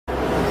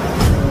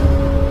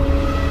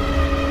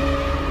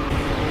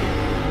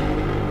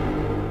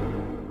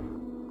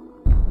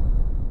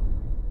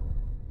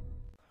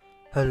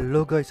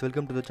Hello guys,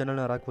 welcome to the channel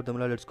Rockfort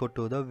Tamizha. Let's go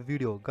to the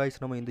video. Guys,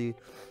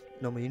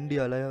 நம்ம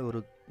இந்தியாவில் ஒரு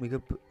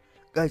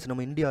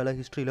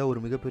ஹிஸ்ட்ரியில் ஒரு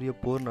மிகப்பெரிய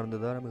போர்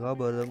நடந்ததா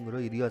மகாபாரதம்ங்கிற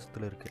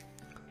இதிகாசத்தில் இருக்குது.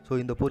 ஸோ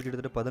இந்த போர்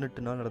கிட்டத்தட்ட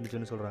 18 நாள்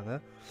நடந்துச்சுன்னு சொல்கிறாங்க.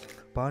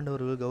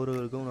 பாண்டவர்கள்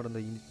கௌரவர்களுக்கும்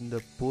நடந்த இந்த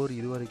போர்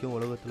இதுவரைக்கும்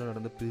உலகத்தில்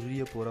நடந்த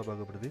பெரிய போராக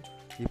பார்க்கப்படுது.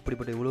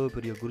 இப்படிப்பட்ட இவ்வளோ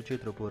பெரிய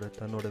குருச்சேத்திர போரை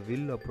தன்னோட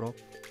வில் அப்புறம்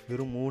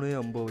வெறும் 3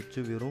 அம்பை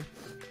வச்சு வெறும்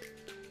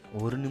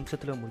ஒரு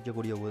நிமிஷத்தில்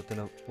முடிக்கக்கூடிய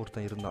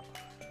ஒருத்தன்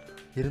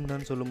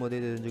இருந்தான்னு சொல்லும் போதே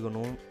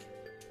தெரிஞ்சுக்கணும்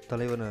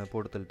தலைவனை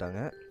போட்டு தள்ளிட்டாங்க.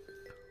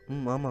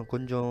 ஆமாம்,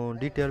 கொஞ்சம்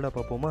டீட்டெயில்டாக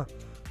பார்ப்போமா?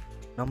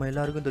 நம்ம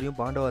எல்லாருக்கும் தெரியும்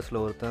பாண்டவாஸில்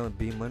ஒருத்தன்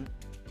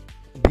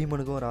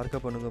பீமனுக்கும் ஒரு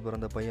ஆர்க்கப்பனுங்க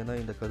பிறந்த பையன்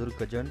தான் இந்த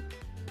கதுர்கஜன்.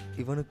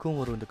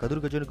 இந்த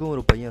கதுர்கஜனுக்கும்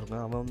ஒரு பையன்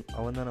இருக்கான்.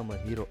 அவன் தான் நம்ம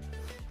ஹீரோ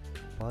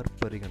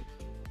பார்ப்பரிகன்.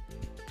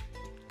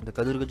 இந்த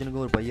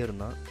கதுர்கஜனுக்கும் ஒரு பையன்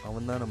இருந்தான்.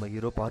 அவன் தான் நம்ம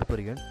ஹீரோ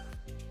பார்ப்பரிகன்.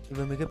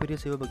 இவன் மிகப்பெரிய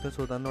சிவபக்தன்.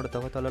 ஸோ தன்னோட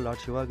தவத்தால்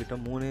லார்ட் சிவா கிட்ட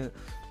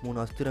மூணு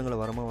அஸ்திரங்களை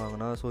வரமாக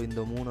வாங்கினான். ஸோ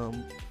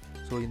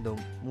இந்த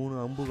மூணு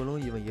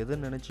அம்புகளும் இவன் எதை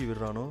நினச்சி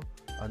விடுறானோ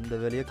அந்த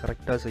வேலையை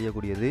கரெக்டாக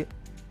செய்யக்கூடியது.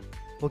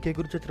 ஓகே,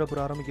 குருச்சேத்திர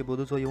போர் ஆரம்பிக்க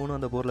போது ஸோ இவனும்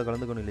அந்த போரில்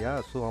கலந்துக்கணும் இல்லையா?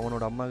 ஸோ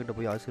அவனோட அம்மா கிட்ட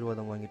போய்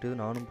ஆசீர்வாதம் வாங்கிட்டு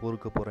நானும்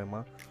போருக்கு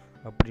போகிறேம்மா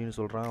அப்படின்னு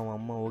சொல்கிறான். அவன்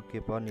அம்மா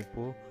ஓகேப்பா நீ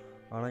போ,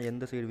 ஆனால்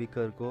எந்த சைடு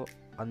வீக்காக இருக்கோ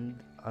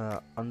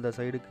அந்த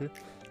சைடுக்கு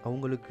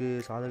அவங்களுக்கு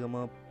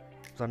சாதகமாக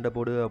சண்டை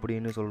போடு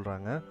அப்படின்னு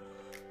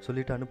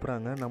சொல்லிட்டு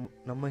அனுப்புகிறாங்க.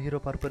 நம்ம ஹீரோ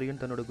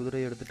பார்ப்பரிகன் தன்னோட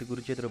குதிரையை எடுத்துகிட்டு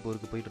குருச்சேத்திர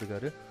போருக்கு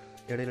போயிட்டுருக்காரு.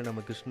 இடையில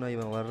நம்ம கிருஷ்ணா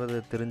இவன் வர்றதை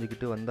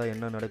தெரிஞ்சுக்கிட்டு வந்தால்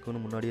என்ன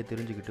நடக்கும்னு முன்னாடியே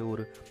தெரிஞ்சுக்கிட்டு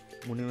ஒரு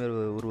முனிவர்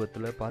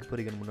உருவத்தில்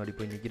பார்ப்பரிகன் முன்னாடி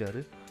போய்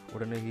நிற்கிறாரு.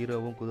 உடனே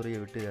ஹீரோவும் குதிரையை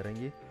விட்டு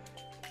இறங்கி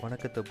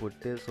வணக்கத்தை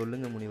போட்டு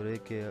சொல்லுங்கள் முனிவரே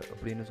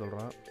அப்படின்னு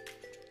சொல்கிறான்.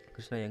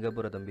 கிருஷ்ணா எங்கே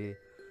போகிற தம்பி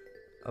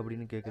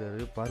அப்படின்னு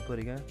கேட்குறாரு.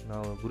 பார்ப்பரிகன்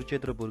நான்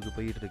குருச்சேத்திர போருக்கு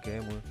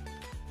போயிட்டுருக்கேன்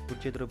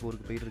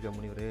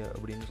முனிவரே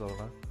அப்படின்னு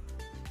சொல்கிறான்.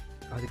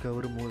 அதுக்கு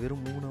அவர்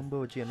வெறும் 3 அம்பை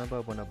வச்சு என்னப்பா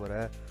பண்ண போகிற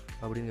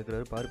அப்படின்னு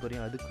கேட்குறாரு.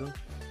 பார்ப்பரிகன் அதுக்கும்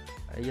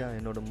ஐயா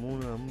என்னோட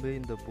 3 அம்பு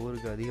இந்த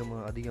போருக்கு அதிகம்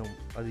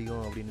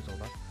அப்படின்னு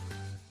சொல்கிறான்.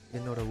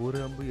 என்னோட ஒரு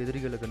அம்பு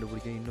எதிரிகளை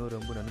கண்டுபிடிக்கும், இன்னொரு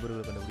அம்பு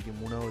நண்பர்களை கண்டுபிடிக்கும்,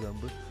 3வது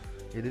அம்பு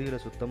எதிரிகளை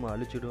சுத்தமாக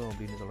அழிச்சிடும்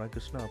அப்படின்னு சொல்கிறான்.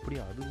 கிருஷ்ணா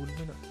அப்படியா,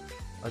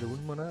 அது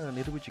உண்மைனா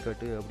நிரூபிச்சு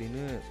காட்டு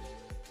அப்படின்னு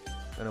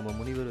நம்ம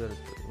முனிவர்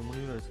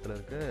அரசத்தில்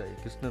இருக்க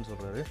கிருஷ்ணன்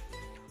சொல்கிறாரு.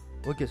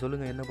 ஓகே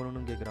சொல்லுங்கள் என்ன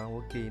பண்ணணும்னு கேட்குறான்.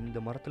 ஓகே இந்த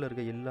மரத்தில்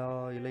இருக்க எல்லா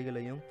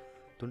இலைகளையும்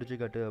துண்டிச்சு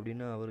காட்டு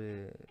அப்படின்னு அவர்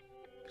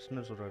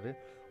கிருஷ்ணன் சொல்கிறாரு.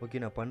 ஓகே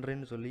நான்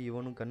பண்ணுறேன்னு சொல்லி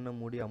இவனும் கண்ணை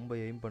மூடி அம்பை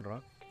எய்ம்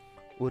பண்ணுறான்.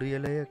 ஒரு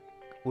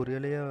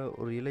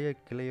இலைய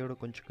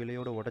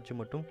கிளையோட உடச்சி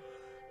மட்டும்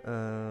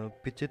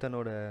பிச்சு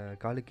தன்னோட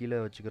காலு கீழே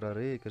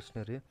வச்சுக்கிறாரு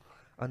கிருஷ்ணர்.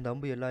 அந்த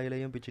அம்பு எல்லா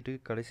இலையும் பிச்சுட்டு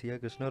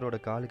கடைசியாக கிருஷ்ணரோட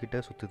காலுக்கிட்ட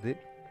சுற்றுது.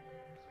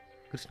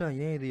 கிருஷ்ணா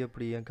ஏன் இது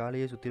எப்படி என்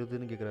காலையே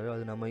சுற்றிடுதுன்னு கேட்குறாரு.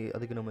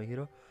 அதுக்கு நம்ம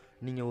ஹீரோ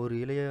நீங்கள் ஒரு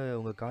இலையை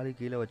உங்கள் காலு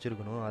கீழே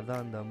வச்சுருக்கணும்,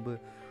 அதான் அந்த அம்பு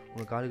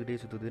உங்கள்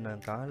காலுக்கிட்டே சுற்றுது.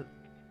 நான்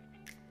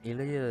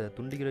இலையை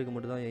துண்டிக்கிறதுக்கு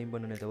மட்டும் தான் எய்ம்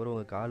பண்ணனே தவிர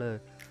உங்கள் காலை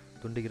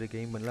துண்டிக்கிறதுக்கு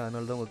எய்ம் பண்ணல,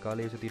 அதனால தான் உங்கள்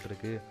காலையே சுற்றிட்டு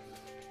இருக்கு.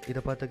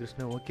 இதை பார்த்த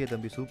கிருஷ்ணன் ஓகே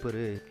தம்பி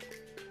சூப்பரு,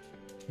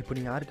 இப்போ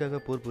நீ யாருக்காக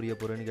போர் புரிய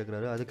போகிறேன்னு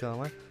கேட்குறாரு. அதுக்கு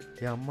அவன்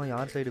என் அம்மா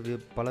யார் சைடு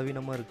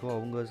பலவீனமாக இருக்கோ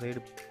அவங்க சைடு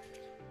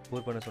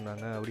போர் பண்ண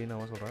சொன்னாங்க அப்படின்னு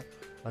அவன் சொல்கிறான்.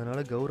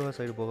 அதனால் கௌரவ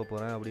சைடு போக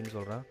போகிறேன் அப்படின்னு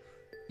சொல்கிறான்.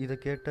 இதை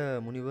கேட்ட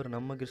முனிவர்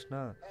நம்ம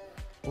கிருஷ்ணா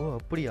ஓ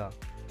அப்படியா,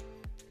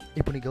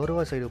 இப்போ நீ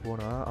கௌரவா சைடு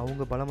போனால்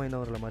அவங்க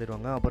பலமாய்ந்தவர்களை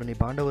மாறிடுவாங்க, அப்புறம் நீ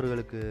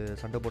பாண்டவர்களுக்கு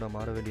சண்டை போட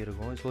மாற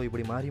வேண்டியிருக்கும். ஸோ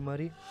இப்படி மாறி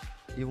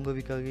இவங்க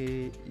வீக்காகி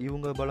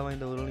இவங்க பலம்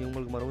வாய்ந்தவர்களும்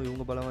இவங்களுக்கு மாறவும்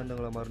இவங்க பலம்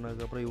வாய்ந்தவங்களை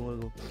மாறினதுக்கப்புறம்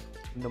இவங்களுக்கு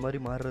இந்த மாதிரி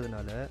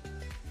மாறுறதுனால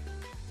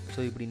ஸோ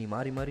இப்படி நீ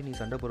மாறி நீ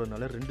சண்டை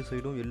போடுறதுனால 2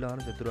 சைடும்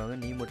எல்லாரும் செத்துருவாங்க,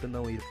 நீ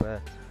மட்டும்தான் இருப்ப.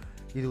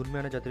 இது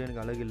உண்மையான சத்திரம்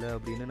எனக்கு அழகு இல்லை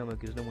அப்படின்னு நம்ம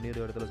கிருஷ்ண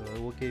முனிவர் இடத்துல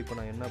சொல்கிறார். ஓகே இப்போ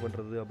நான் என்ன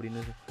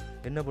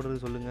பண்ணுறது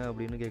சொல்லுங்கள்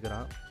அப்படின்னு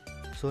கேட்குறான்.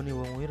 ஸோ நீ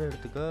உன் உயிரை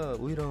எடுத்துக்கா,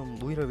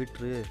 உயிரை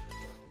விட்டுரு,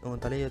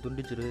 அவன் தலையை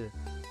துண்டிச்சிரு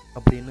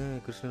அப்படின்னு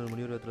கிருஷ்ணர்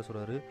முனிவர் இடத்துல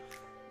சொல்கிறாரு.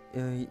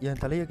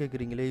 என் தலையை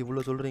கேட்குறீங்களே,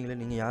 இவ்வளோ சொல்கிறீங்களே,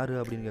 நீங்கள் யார்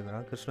அப்படின்னு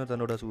கேட்குறான். கிருஷ்ணர்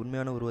தன்னோட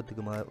உண்மையான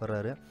உருவத்துக்கு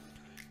வர்றாரு.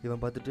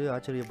 இவன் பார்த்துட்டு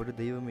ஆச்சரியப்பட்டு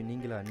தெய்வமே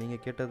நீங்களா,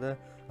 நீங்கள் கேட்டதை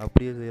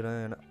அப்படியே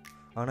செய்கிறேன்,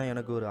 ஆனால்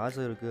எனக்கு ஒரு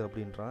ஆசை இருக்குது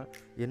அப்படின்றான்.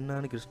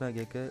 என்னான்னு கிருஷ்ணா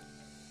கேட்க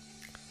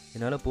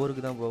என்னால்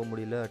போருக்கு தான் போக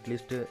முடியல,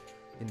 அட்லீஸ்ட்டு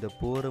இந்த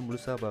போரை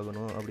முழுசாக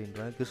பார்க்கணும்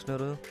அப்படின்றான்.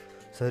 கிருஷ்ணரும்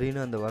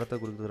சரின்னு அந்த வரத்தை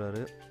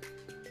கொடுக்குறாரு.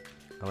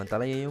 அவன்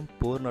தலையையும்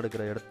போர்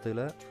நடக்கிற இடத்துல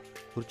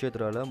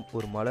குருச்சேத்திராவில்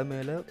ஒரு மலை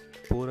மேலே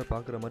போரை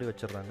பார்க்குற மாதிரி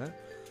வச்சிடுறாங்க.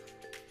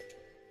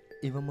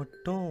 இவன்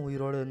மட்டும்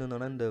உயிரோடு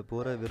இருந்திருந்தானா இந்த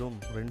போரை வெறும்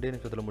 2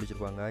 நிமிஷத்தில்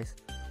முடிச்சிருப்பாங்க.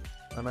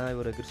 ஆனால்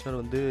இவரை கிருஷ்ணர்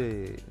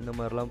இந்த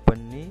மாதிரிலாம்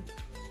பண்ணி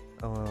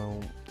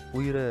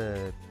உயிரை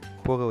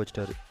போக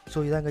வச்சிட்டாரு. ஸோ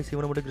இதான் கைஸ்,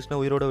 இவனை மட்டும் கிருஷ்ணா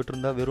உயிரோட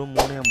விட்டுருந்தா வெறும்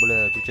 3 அம்புல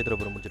குருச்சேத்திர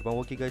போரை முடிச்சிருப்பான்.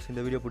 ஓகே கைஸ்,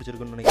 இந்த வீடியோ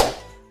பிடிச்சிருக்குன்னு நினைக்கிறேன்.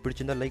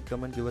 பிடிச்சிருந்தா like,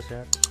 comment, give a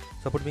share,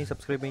 support me,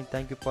 subscribe me.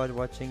 Thank you for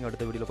வாட்சிங்.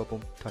 அடுத்த வீடியோவில்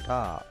பார்ப்போம். டாடா.